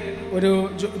അകലെ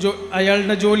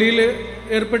അയാളുടെ ജോലിയിൽ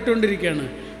ഏർപ്പെട്ടുകൊണ്ടിരിക്കുകയാണ്.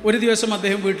 ഒരു ദിവസം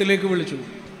അദ്ദേഹം വീട്ടിലേക്ക് വിളിച്ചു.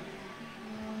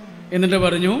 എന്നിട്ട്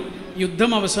പറഞ്ഞു,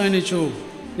 യുദ്ധം അവസാനിച്ചു,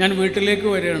 ഞാൻ വീട്ടിലേക്ക്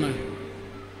വരികയാണ്.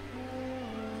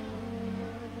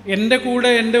 എൻ്റെ കൂടെ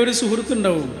എൻ്റെ ഒരു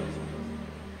സുഹൃത്തുണ്ടാവും.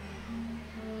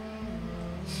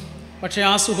 പക്ഷെ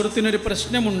ആ സുഹൃത്തിനൊരു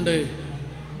പ്രശ്നമുണ്ട്.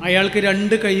 അയാൾക്ക്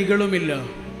 2 കൈകളുമില്ല.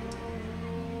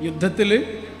 യുദ്ധത്തിൽ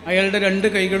അയാളുടെ 2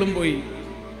 കൈകളും പോയി,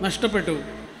 നഷ്ടപ്പെട്ടു.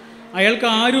 അയാൾക്ക്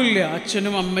ആരുമില്ല,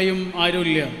 അച്ഛനും അമ്മയും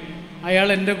ആരുമില്ല. അയാൾ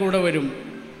എൻ്റെ കൂടെ വരും.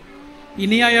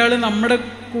 ഇനി അയാൾ നമ്മുടെ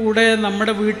കൂടെ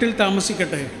നമ്മുടെ വീട്ടിൽ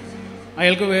താമസിക്കട്ടെ.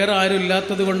 അയാൾക്ക് വേറെ ആരും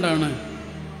ഇല്ലാത്തത് കൊണ്ടാണ്.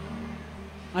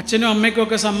 അച്ഛനും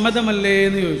അമ്മയ്ക്കൊക്കെ സമ്മതമല്ലേ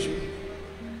എന്ന് ചോദിച്ചു.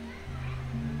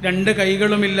 2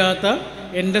 കൈകളുമില്ലാത്ത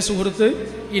എൻ്റെ സുഹൃത്ത്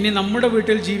ഇനി നമ്മുടെ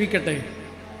വീട്ടിൽ ജീവിക്കട്ടെ.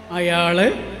 അയാളെ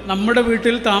നമ്മുടെ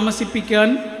വീട്ടിൽ താമസിപ്പിക്കാൻ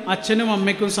അച്ഛനും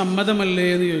അമ്മയ്ക്കും സമ്മതമല്ലേ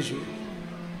എന്ന് ചോദിച്ചു.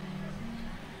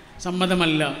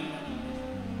 സമ്മതമല്ല.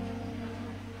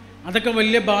 അതൊക്കെ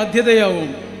വലിയ ബാധ്യതയാവും.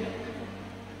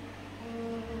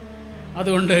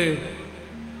 അതുകൊണ്ട്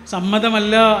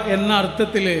സമ്മതമല്ല എന്ന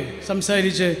അർത്ഥത്തിൽ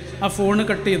സംസാരിച്ച് ആ ഫോണ്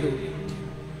കട്ട് ചെയ്തു.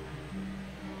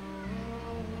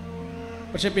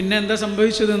 പക്ഷെ പിന്നെ എന്താ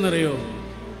സംഭവിച്ചതെന്നറിയോ?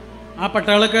 ആ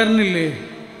പട്ടാളക്കാരനില്ലേ,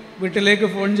 വീട്ടിലേക്ക്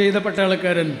ഫോൺ ചെയ്ത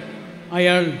പട്ടാളക്കാരൻ,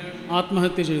 അയാൾ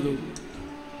ആത്മഹത്യ ചെയ്തു.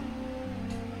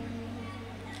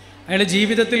 അയാൾ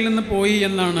ജീവിതത്തിൽ നിന്ന് പോയി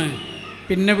എന്നാണ്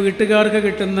പിന്നെ വീട്ടുകാർക്ക്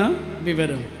കിട്ടുന്ന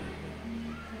വിവരം.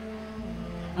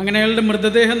 അങ്ങനെ അയാളുടെ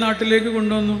മൃതദേഹം നാട്ടിലേക്ക്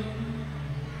കൊണ്ടുവന്നു.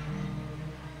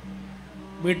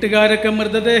 വീട്ടുകാരൊക്കെ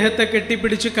മൃതദേഹത്തെ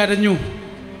കെട്ടിപ്പിടിച്ച് കരഞ്ഞു.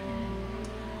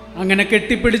 അങ്ങനെ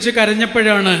കെട്ടിപ്പിടിച്ച്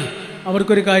കരഞ്ഞപ്പോഴാണ്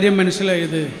അവർക്കൊരു കാര്യം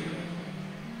മനസ്സിലായത്.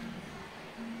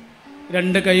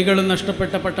 2 കൈകളും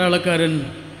നഷ്ടപ്പെട്ട പട്ടാളക്കാരൻ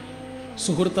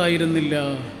സുഹൃത്തായിരുന്നില്ല,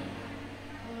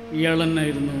 ഇയാൾ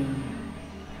തന്നെയായിരുന്നു.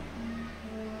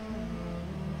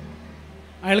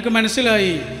 അയാൾക്ക്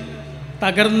മനസ്സിലായി,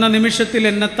 തകർന്ന നിമിഷത്തിൽ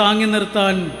എന്നെ താങ്ങി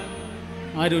നിർത്താൻ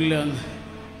ആരുമില്ല.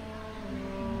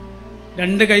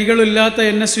 2 കൈകളില്ലാത്ത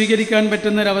എന്നെ സ്വീകരിക്കാൻ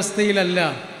പറ്റുന്നൊരവസ്ഥയിലല്ല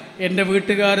എൻ്റെ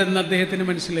വീട്ടുകാരെന്ന് അദ്ദേഹത്തിന്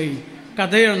മനസ്സിലായി.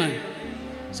 കഥയാണ്,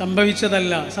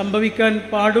 സംഭവിച്ചതല്ല, സംഭവിക്കാൻ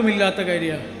പാടുമില്ലാത്ത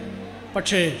കാര്യമാണ്.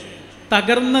 പക്ഷേ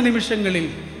തകർന്ന നിമിഷങ്ങളിൽ,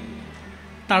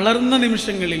 തളർന്ന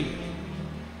നിമിഷങ്ങളിൽ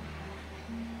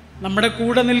നമ്മുടെ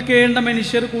കൂടെ നിൽക്കേണ്ട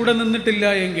മനുഷ്യർ കൂടെ നിന്നിട്ടില്ല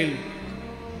എങ്കിൽ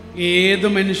ഏത്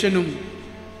മനുഷ്യനും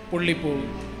പൊള്ളിപ്പോകും.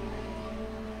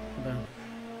 അതാണ്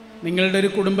നിങ്ങളുടെ ഒരു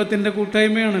കുടുംബത്തിൻ്റെ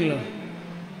കൂട്ടായ്മയാണല്ലോ.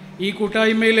 ഈ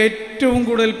കൂട്ടായ്മയിൽ ഏറ്റവും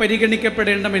കൂടുതൽ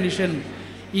പരിഗണിക്കപ്പെടേണ്ട മനുഷ്യൻ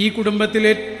ഈ കുടുംബത്തിൽ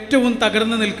ഏറ്റവും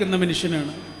തകർന്നു നിൽക്കുന്ന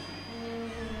മനുഷ്യനാണ്.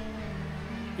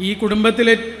 ഈ കുടുംബത്തിൽ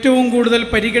ഏറ്റവും കൂടുതൽ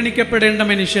പരിഗണിക്കപ്പെടേണ്ട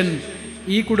മനുഷ്യൻ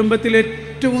ഈ കുടുംബത്തിൽ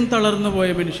ഏറ്റവും തളർന്നു പോയ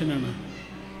മനുഷ്യനാണ്.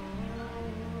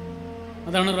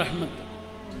 അതാണ് റഹ്മത്ത്.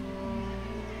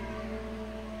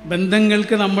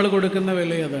 ബന്ധങ്ങൾക്ക് നമ്മൾ കൊടുക്കുന്ന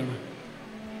വില അതാണ്.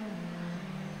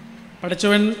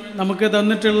 പടച്ചവൻ നമുക്ക്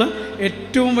തന്നിട്ടുള്ള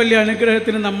ഏറ്റവും വലിയ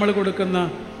അനുഗ്രഹത്തിന് നമ്മൾ കൊടുക്കുന്ന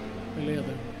വില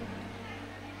അതാണ്.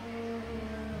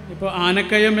 ഇപ്പോൾ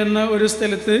ആനക്കയം എന്ന ഒരു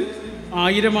സ്ഥലത്ത്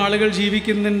 1000 ആളുകൾ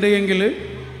ജീവിക്കുന്നുണ്ട് എങ്കിൽ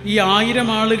ഈ 1000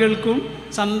 ആളുകൾക്കും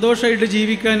സന്തോഷമായിട്ട്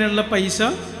ജീവിക്കാനുള്ള പൈസ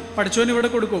പടച്ചവൻ ഇവിടെ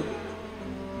കൊടുക്കും.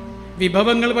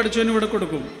 വിഭവങ്ങൾ പടച്ചവൻ ഇവിടെ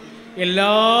കൊടുക്കും.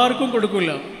 എല്ലാവർക്കും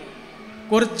കൊടുക്കില്ല,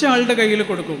 കുറച്ചാളുടെ കയ്യിൽ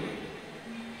കൊടുക്കും.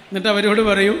 എന്നിട്ട് അവരോട്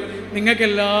പറയും,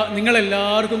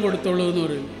 നിങ്ങളെല്ലാവർക്കും കൊടുത്തോളൂ എന്ന്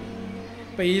പറയും.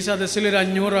 ഇപ്പം ഈ സദസ്സിൽ ഒരു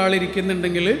 500 ആൾ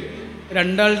ഇരിക്കുന്നുണ്ടെങ്കിൽ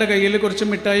 2 ആളുടെ കയ്യിൽ കുറച്ച്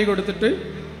മിഠായി കൊടുത്തിട്ട്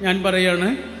ഞാൻ പറയാണ്,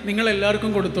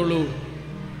 നിങ്ങളെല്ലാവർക്കും കൊടുത്തോളൂ.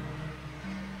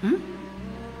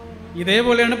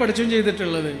 ഇതേപോലെയാണ് പടച്ചവൻ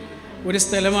ചെയ്തിട്ടുള്ളത്. ഒരു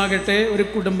സ്ഥലമാകട്ടെ, ഒരു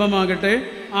കുടുംബമാകട്ടെ,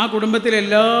 ആ കുടുംബത്തിൽ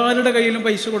എല്ലാവരുടെ കയ്യിലും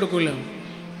പൈസ കൊടുക്കില്ല,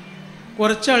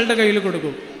 കുറച്ചാളുടെ കയ്യിൽ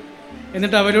കൊടുക്കും.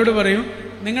 എന്നിട്ട് അവരോട് പറയും,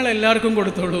 നിങ്ങളെല്ലാവർക്കും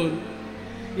കൊടുത്തോളൂ.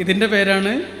 ഇതിൻ്റെ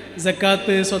പേരാണ്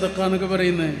സക്കാത്ത്, സ്വതക്ക എന്നൊക്കെ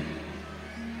പറയുന്നത്.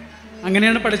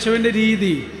 അങ്ങനെയാണ് പടച്ചവൻ്റെ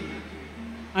രീതി.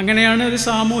 അങ്ങനെയാണ് ഒരു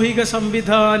സാമൂഹിക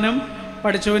സംവിധാനം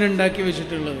പടച്ചവൻ ഉണ്ടാക്കി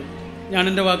വെച്ചിട്ടുള്ളത്. ഞാൻ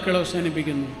എൻ്റെ വാക്കുകൾ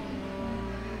അവസാനിപ്പിക്കുന്നു.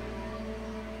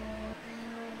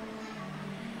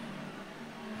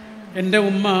 എൻ്റെ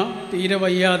ഉമ്മ തീരെ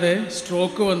വയ്യാതെ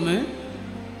സ്ട്രോക്ക് വന്ന്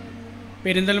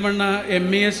പെരിന്തൽമണ്ണ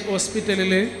MES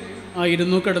ഹോസ്പിറ്റലിൽ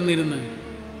ആയിരുന്നു കിടന്നിരുന്നത്.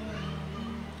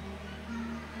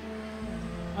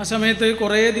 ആ സമയത്ത്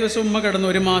കുറേ ദിവസം ഉമ്മ കിടന്നു.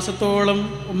 1 മാസത്തോളം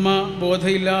ഉമ്മ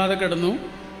ബോധമില്ലാതെ കിടന്നു.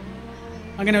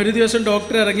 അങ്ങനെ ഒരു ദിവസം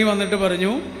ഡോക്ടർ ഇറങ്ങി വന്നിട്ട്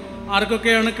പറഞ്ഞു,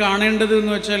 ആർക്കൊക്കെയാണ് കാണേണ്ടത്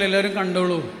എന്ന് വെച്ചാൽ എല്ലാവരും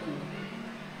കണ്ടോളൂ.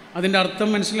 അതിൻ്റെ അർത്ഥം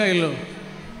മനസ്സിലായല്ലോ.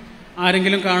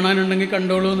 ആരെങ്കിലും കാണാനുണ്ടെങ്കിൽ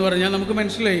കണ്ടോളൂ എന്ന് പറഞ്ഞാൽ നമുക്ക്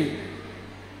മനസ്സിലായി.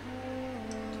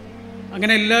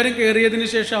 അങ്ങനെ എല്ലാവരും കയറിയതിന്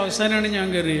ശേഷം അവസാനമാണ് ഞാൻ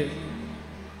കയറിയത്.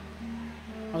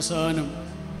 അവസാനം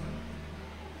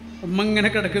ഉമ്മ ഇങ്ങനെ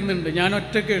കിടക്കുന്നുണ്ട്. ഞാൻ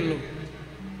ഒറ്റയ്ക്കേ ഉള്ളൂ,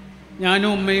 ഞാനും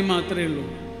ഉമ്മയും മാത്രമേ ഉള്ളൂ.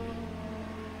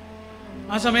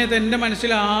 ആ സമയത്ത് എൻ്റെ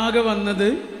മനസ്സിലാകെ വന്നത്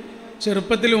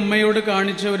ചെറുപ്പത്തിൽ ഉമ്മയോട്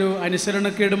കാണിച്ച ഒരു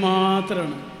അനുസരണക്കേട്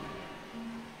മാത്രമാണ്.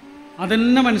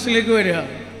 അതെന്നെ മനസ്സിലേക്ക് വരിക.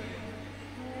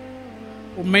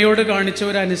 ഉമ്മയോട് കാണിച്ച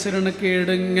ഒരു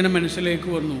അനുസരണക്കേട് ഇങ്ങനെ മനസ്സിലേക്ക്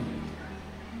വന്നു.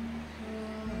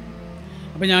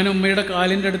 അപ്പം ഞാൻ ഉമ്മയുടെ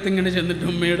കാലിൻ്റെ അടുത്ത് ഇങ്ങനെ ചെന്നിട്ട്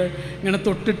ഉമ്മയുടെ ഇങ്ങനെ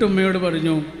തൊട്ടിട്ട് ഉമ്മയോട്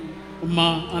പറഞ്ഞു, ഉമ്മ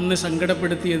അന്ന്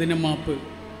സങ്കടപ്പെടുത്തിയതിന് മാപ്പ്,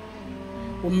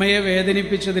 ഉമ്മയെ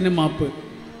വേദനിപ്പിച്ചതിന് മാപ്പ്,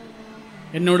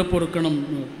 എന്നോട് പൊറുക്കണം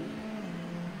എന്ന് പറഞ്ഞു.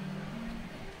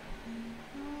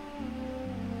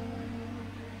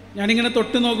 ഞാനിങ്ങനെ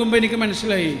തൊട്ട് നോക്കുമ്പോൾ എനിക്ക്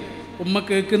മനസ്സിലായി ഉമ്മ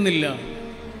കേൾക്കുന്നില്ല.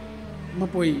 ഉമ്മ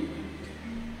പോയി.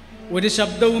 ഒരു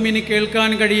ശബ്ദവും ഇനി കേൾക്കാൻ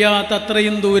കഴിയാത്ത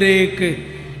അത്രയും ദൂരേക്ക്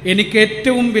എനിക്ക്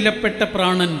ഏറ്റവും വിലപ്പെട്ട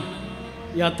പ്രാണൻ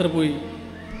യാത്ര പോയി.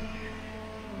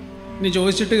 ഇനി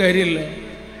ചോദിച്ചിട്ട് കാര്യമില്ല.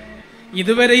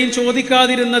 ഇതുവരെയും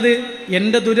ചോദിക്കാതിരുന്നത്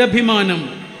എൻ്റെ ദുരഭിമാനം.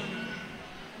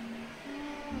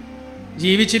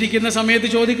 ജീവിച്ചിരിക്കുന്ന സമയത്ത്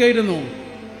ചോദിക്കായിരുന്നു,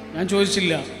 ഞാൻ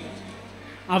ചോദിച്ചില്ല.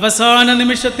 അവസാന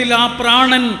നിമിഷത്തിൽ, ആ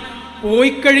പ്രാണൻ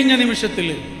പോയിക്കഴിഞ്ഞ നിമിഷത്തിൽ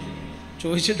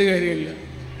ചോദിച്ചിട്ട് കാര്യമില്ല.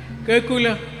 കേൾക്കൂല.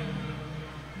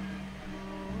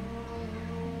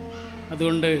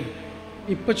 അതുകൊണ്ട്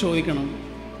ഇപ്പം ചോദിക്കണം.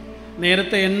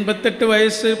 നേരത്തെ 88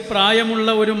 വയസ്സ്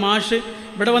പ്രായമുള്ള ഒരു മാഷ്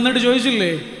ഇവിടെ വന്നിട്ട്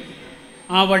ചോദിച്ചില്ലേ,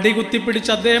 ആ വടി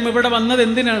കുത്തിപ്പിടിച്ച് അദ്ദേഹം ഇവിടെ വന്നത്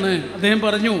എന്തിനാണ്? അദ്ദേഹം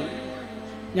പറഞ്ഞു,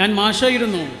 ഞാൻ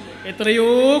മാഷായിരുന്നു, എത്രയോ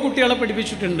കുട്ടികളെ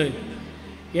പഠിപ്പിച്ചിട്ടുണ്ട്,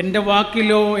 എൻ്റെ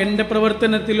വാക്കിലോ എൻ്റെ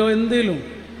പ്രവർത്തനത്തിലോ എന്തെങ്കിലും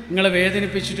നിങ്ങളെ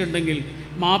വേദനിപ്പിച്ചിട്ടുണ്ടെങ്കിൽ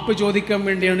മാപ്പ് ചോദിക്കാൻ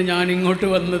വേണ്ടിയാണ് ഞാൻ ഇങ്ങോട്ട്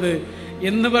വന്നത്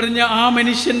എന്ന് പറഞ്ഞ ആ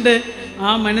മനുഷ്യൻ്റെ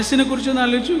ആ മനസ്സിനെ കുറിച്ചൊന്ന്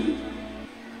ആലോചിച്ചു.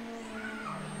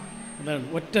 അതാണ്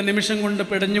ഒറ്റ നിമിഷം കൊണ്ട്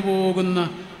പിടഞ്ഞു പോകുന്ന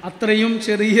അത്രയും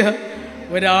ചെറിയ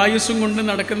ഒരായുസ്സും കൊണ്ട്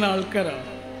നടക്കുന്ന ആൾക്കാരാണ്.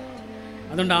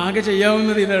 അതുകൊണ്ട് ആകെ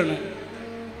ചെയ്യാവുന്നത് ഇതാണ്,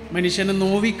 മനുഷ്യനെ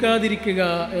നോവിക്കാതിരിക്കുക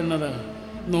എന്നതാണ്.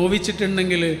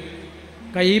 നോവിച്ചിട്ടുണ്ടെങ്കിൽ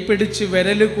കൈ പിടിച്ച്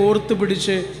വിരൽ കോർത്ത്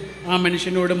പിടിച്ച് ആ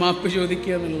മനുഷ്യനോട് മാപ്പ്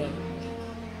ചോദിക്കുക എന്നുള്ളതാണ്.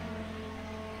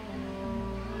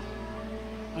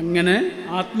 അങ്ങനെ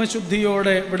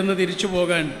ആത്മശുദ്ധിയോടെ ഇവിടുന്ന് തിരിച്ചു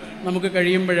പോകാൻ നമുക്ക്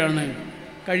കഴിയുമ്പോഴാണ്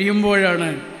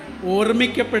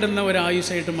ഓർമ്മിക്കപ്പെടുന്ന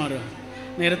ഒരായുസ്സായിട്ട് മാറുക.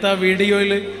 നേരത്തെ ആ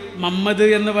വീഡിയോയിൽ മുഹമ്മദ്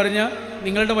എന്ന് പറഞ്ഞ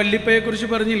നിങ്ങളുടെ വല്ലിപ്പയെക്കുറിച്ച്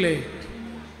പറഞ്ഞില്ലേ,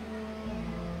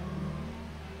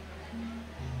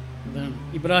 അതാണ്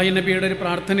ഇബ്രാഹിം നബിയുടെ ഒരു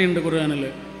പ്രാർത്ഥനയുണ്ട് ഖുർആനിൽ.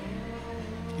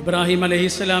 ഇബ്രാഹിം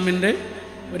അലൈഹിസ്സലാമിൻ്റെ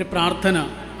ഒരു പ്രാർത്ഥന.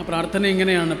 ആ പ്രാർത്ഥന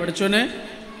ഇങ്ങനെയാണ്: പഠിച്ചോനെ,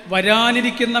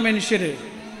 വരാനിരിക്കുന്ന മനുഷ്യർ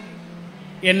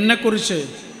എന്നെക്കുറിച്ച്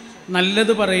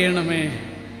നല്ലത് പറയണമേ.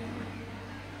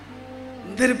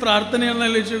 എന്തൊരു പ്രാർത്ഥനയാണെന്ന്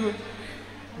ആലോചിച്ചു.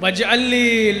 വജ്അല്ലി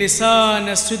ലിസാന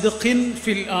സിദ്ഖിൻ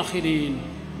ഫിൽ ആഖിരീൻ.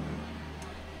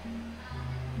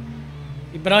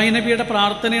 ഇബ്രാഹിം നബിയുടെ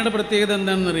പ്രാർത്ഥനയുടെ പ്രത്യേകത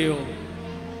എന്താണെന്നറിയോ?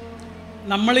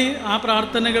 നമ്മൾ ആ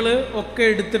പ്രാർത്ഥനകൾ ഒക്കെ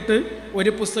എടുത്തിട്ട്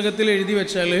ഒരു പുസ്തകത്തിൽ എഴുതി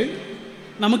വെച്ചാൽ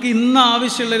നമുക്ക് ഇന്ന്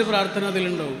ആവശ്യമുള്ളൊരു പ്രാർത്ഥന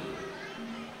അതിലുണ്ടാവും.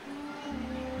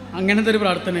 അങ്ങനത്തെ ഒരു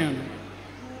പ്രാർത്ഥനയാണ്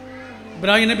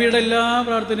ഇബ്രാഹിം നബിയുടെ എല്ലാ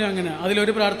പ്രാർത്ഥനയും. അങ്ങനെ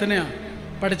അതിലൊരു പ്രാർത്ഥനയാണ്: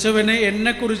 പഠിച്ചവനെ,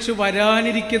 എന്നെക്കുറിച്ച്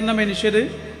വരാനിരിക്കുന്ന മനുഷ്യർ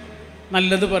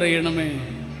നല്ലത് പറയണമേ.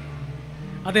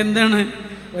 അതെന്താണ്?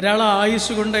 ഒരാൾ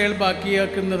ആയുസ് കൊണ്ട് അയാൾ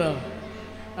ബാക്കിയാക്കുന്നതാണ്.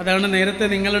 അതാണ് നേരത്തെ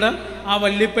നിങ്ങളുടെ ആ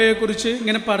വല്ലിപ്പയെക്കുറിച്ച്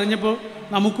ഇങ്ങനെ പറഞ്ഞപ്പോൾ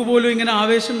നമുക്ക് പോലും ഇങ്ങനെ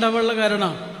ആവേശം ഉണ്ടാവാനുള്ള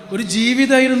കാരണം ഒരു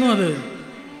ജീവിതമായിരുന്നു അത്.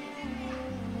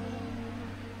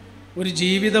 ഒരു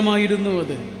ജീവിതമായിരുന്നു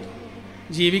അത്.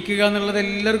 ജീവിക്കുക എന്നുള്ളത്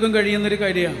എല്ലാവർക്കും കഴിയുന്നൊരു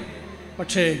കാര്യമാണ്.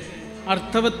 പക്ഷേ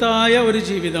അർത്ഥവത്തായ ഒരു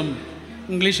ജീവിതം,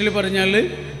 ഇംഗ്ലീഷിൽ പറഞ്ഞാൽ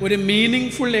ഒരു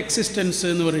മീനിങ് ഫുൾ എക്സിസ്റ്റൻസ്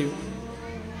എന്ന് പറയും.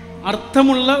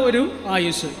 അർത്ഥമുള്ള ഒരു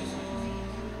ആയുസ്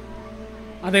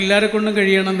അതെല്ലാവരെ കൊണ്ടും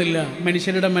കഴിയണമെന്നില്ല.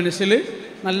 മനുഷ്യരുടെ മനസ്സിൽ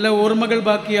നല്ല ഓർമ്മകൾ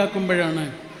ബാക്കിയാക്കുമ്പോഴാണ്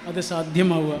അത്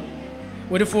സാധ്യമാവുക.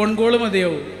 ഒരു ഫോൺ കോൾ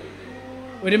മതിയാവും,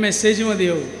 ഒരു മെസ്സേജ്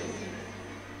മതിയാവും.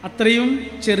 അത്രയും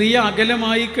ചെറിയ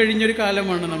അകലമായി കഴിഞ്ഞൊരു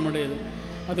കാലമാണ് നമ്മുടേത്.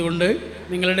 അതുകൊണ്ട്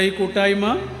നിങ്ങളുടെ ഈ കൂട്ടായ്മ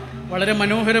വളരെ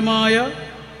മനോഹരമായ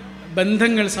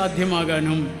ബന്ധങ്ങൾ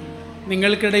സാധ്യമാകാനും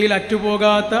നിങ്ങൾക്കിടയിൽ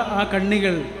അറ്റുപോകാത്ത ആ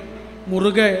കണ്ണികൾ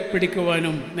മുറുകെ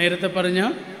പിടിക്കുവാനും നേരത്തെ പറഞ്ഞ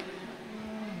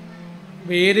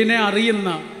വേരിനെ അറിയുന്ന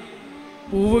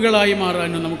പൂവുകളായി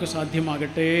മാറാനും നമുക്ക്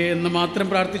സാധ്യമാകട്ടെ എന്ന് മാത്രം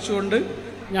പ്രാർത്ഥിച്ചുകൊണ്ട്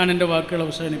ഞാൻ എൻ്റെ വാക്കുകൾ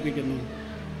അവസാനിപ്പിക്കുന്നു.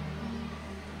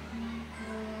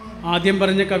 ആദ്യം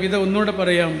പറഞ്ഞ കവിത ഒന്നുകൂടെ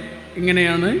പറയാം.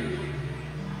 ഇങ്ങനെയാണ്: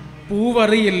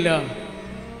 പൂവറിയില്ല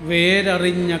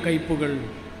വേരറിഞ്ഞ കയ്പുകൾ,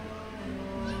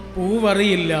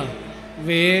 പൂവറിയില്ല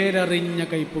വേരറിഞ്ഞ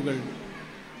കയ്പുകൾ.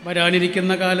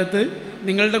 വരാനിരിക്കുന്ന കാലത്ത്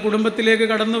നിങ്ങളുടെ കുടുംബത്തിലേക്ക്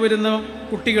കടന്നു വരുന്ന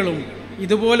കുട്ടികളും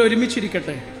ഇതുപോലെ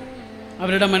ഒരുമിച്ചിരിക്കട്ടെ.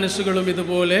 അവരുടെ മനസ്സുകളും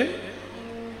ഇതുപോലെ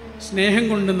സ്നേഹം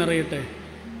കൊണ്ട് നിറയട്ടെ.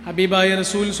 ഹബീബായ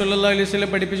റസൂൽ സല്ലല്ലാഹു അലൈഹി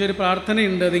വസല്ലം പഠിപ്പിച്ചൊരു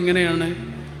പ്രാർത്ഥനയുണ്ട്. അതിങ്ങനെയാണ്: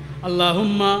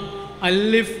 അല്ലാഹുമ്മ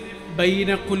അല്ലിഫ്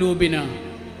ബൈന ഖുലൂബിന.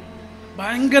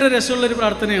 ഭയങ്കര രസമുള്ളൊരു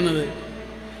പ്രാർത്ഥനയാണത്.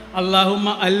 അല്ലാഹുമ്മ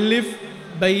അല്ലിഫ്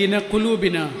ബൈന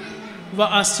ഖുലൂബിന വ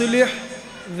അസ്ലിഹ്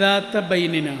ദാത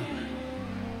ബൈനിന.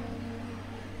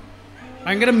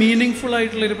 ഭയങ്കര മീനിങ് ഫുൾ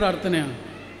ആയിട്ടുള്ളൊരു പ്രാർത്ഥനയാണ്.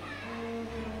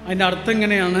 അതിൻ്റെ അർത്ഥം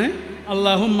എങ്ങനെയാണ്?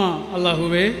 അല്ലാഹുമ്മ,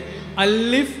 അല്ലാഹുവേ,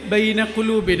 അല്ലിഫ് ബൈന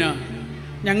ഖുലൂബിന,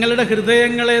 ഞങ്ങളുടെ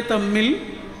ഹൃദയങ്ങളെ തമ്മിൽ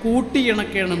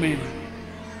കൂട്ടിയിണക്കണമേ.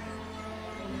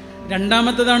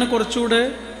 രണ്ടാമത്തേതാണ്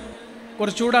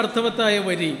കുറച്ചുകൂടെ അർത്ഥവത്തായ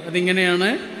വരി. അതിങ്ങനെയാണ്: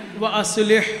 വ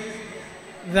അസ്ലിഹ്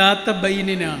ദാത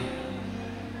ബൈനിന,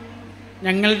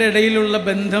 ഞങ്ങളുടെ ഇടയിലുള്ള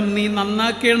ബന്ധം നീ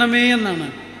നന്നാക്കണമേ എന്നാണ്.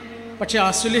 പക്ഷെ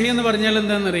അസ്ലിഹ് എന്ന് പറഞ്ഞാൽ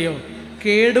എന്താണെന്നറിയോ?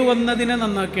 കേടുവന്നതിനെ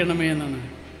നന്നാക്കണമേ എന്നാണ്.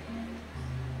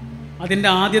 അതിൻ്റെ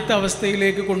ആദ്യത്തെ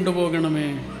അവസ്ഥയിലേക്ക് കൊണ്ടുപോകണമേ.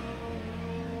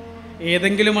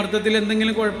 ഏതെങ്കിലും അർത്ഥത്തിൽ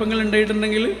എന്തെങ്കിലും കുഴപ്പങ്ങൾ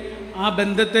ഉണ്ടായിട്ടുണ്ടെങ്കിൽ ആ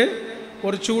ബന്ധത്തെ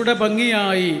കുറച്ചുകൂടെ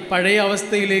ഭംഗിയായി പഴയ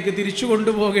അവസ്ഥയിലേക്ക് തിരിച്ചു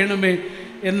കൊണ്ടുപോകണമേ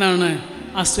എന്നാണ്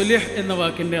അസ്ലിഹ് എന്ന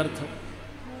വാക്കിൻ്റെ അർത്ഥം.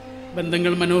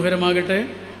 ബന്ധങ്ങൾ മനോഹരമാകട്ടെ.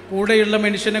 കൂടെയുള്ള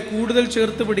മനുഷ്യനെ കൂടുതൽ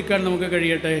ചേർത്ത് പിടിക്കാൻ നമുക്ക്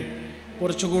കഴിയട്ടെ.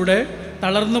 കുറച്ചുകൂടെ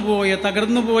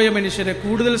തകർന്നുപോയ മനുഷ്യരെ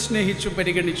കൂടുതൽ സ്നേഹിച്ചും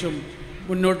പരിഗണിച്ചും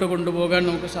മുന്നോട്ട് കൊണ്ടുപോകാൻ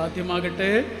നമുക്ക് സാധ്യമാകട്ടെ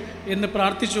എന്ന്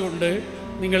പ്രാർത്ഥിച്ചുകൊണ്ട്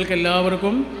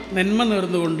നിങ്ങൾക്കെല്ലാവർക്കും നന്മ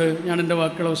നേർന്നുകൊണ്ട് ഞാൻ എൻ്റെ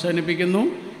വാക്കുകൾ അവസാനിപ്പിക്കുന്നു.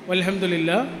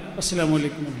 വൽഹംദുലില്ലാ. അസ്സലാമു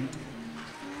അലൈക്കും.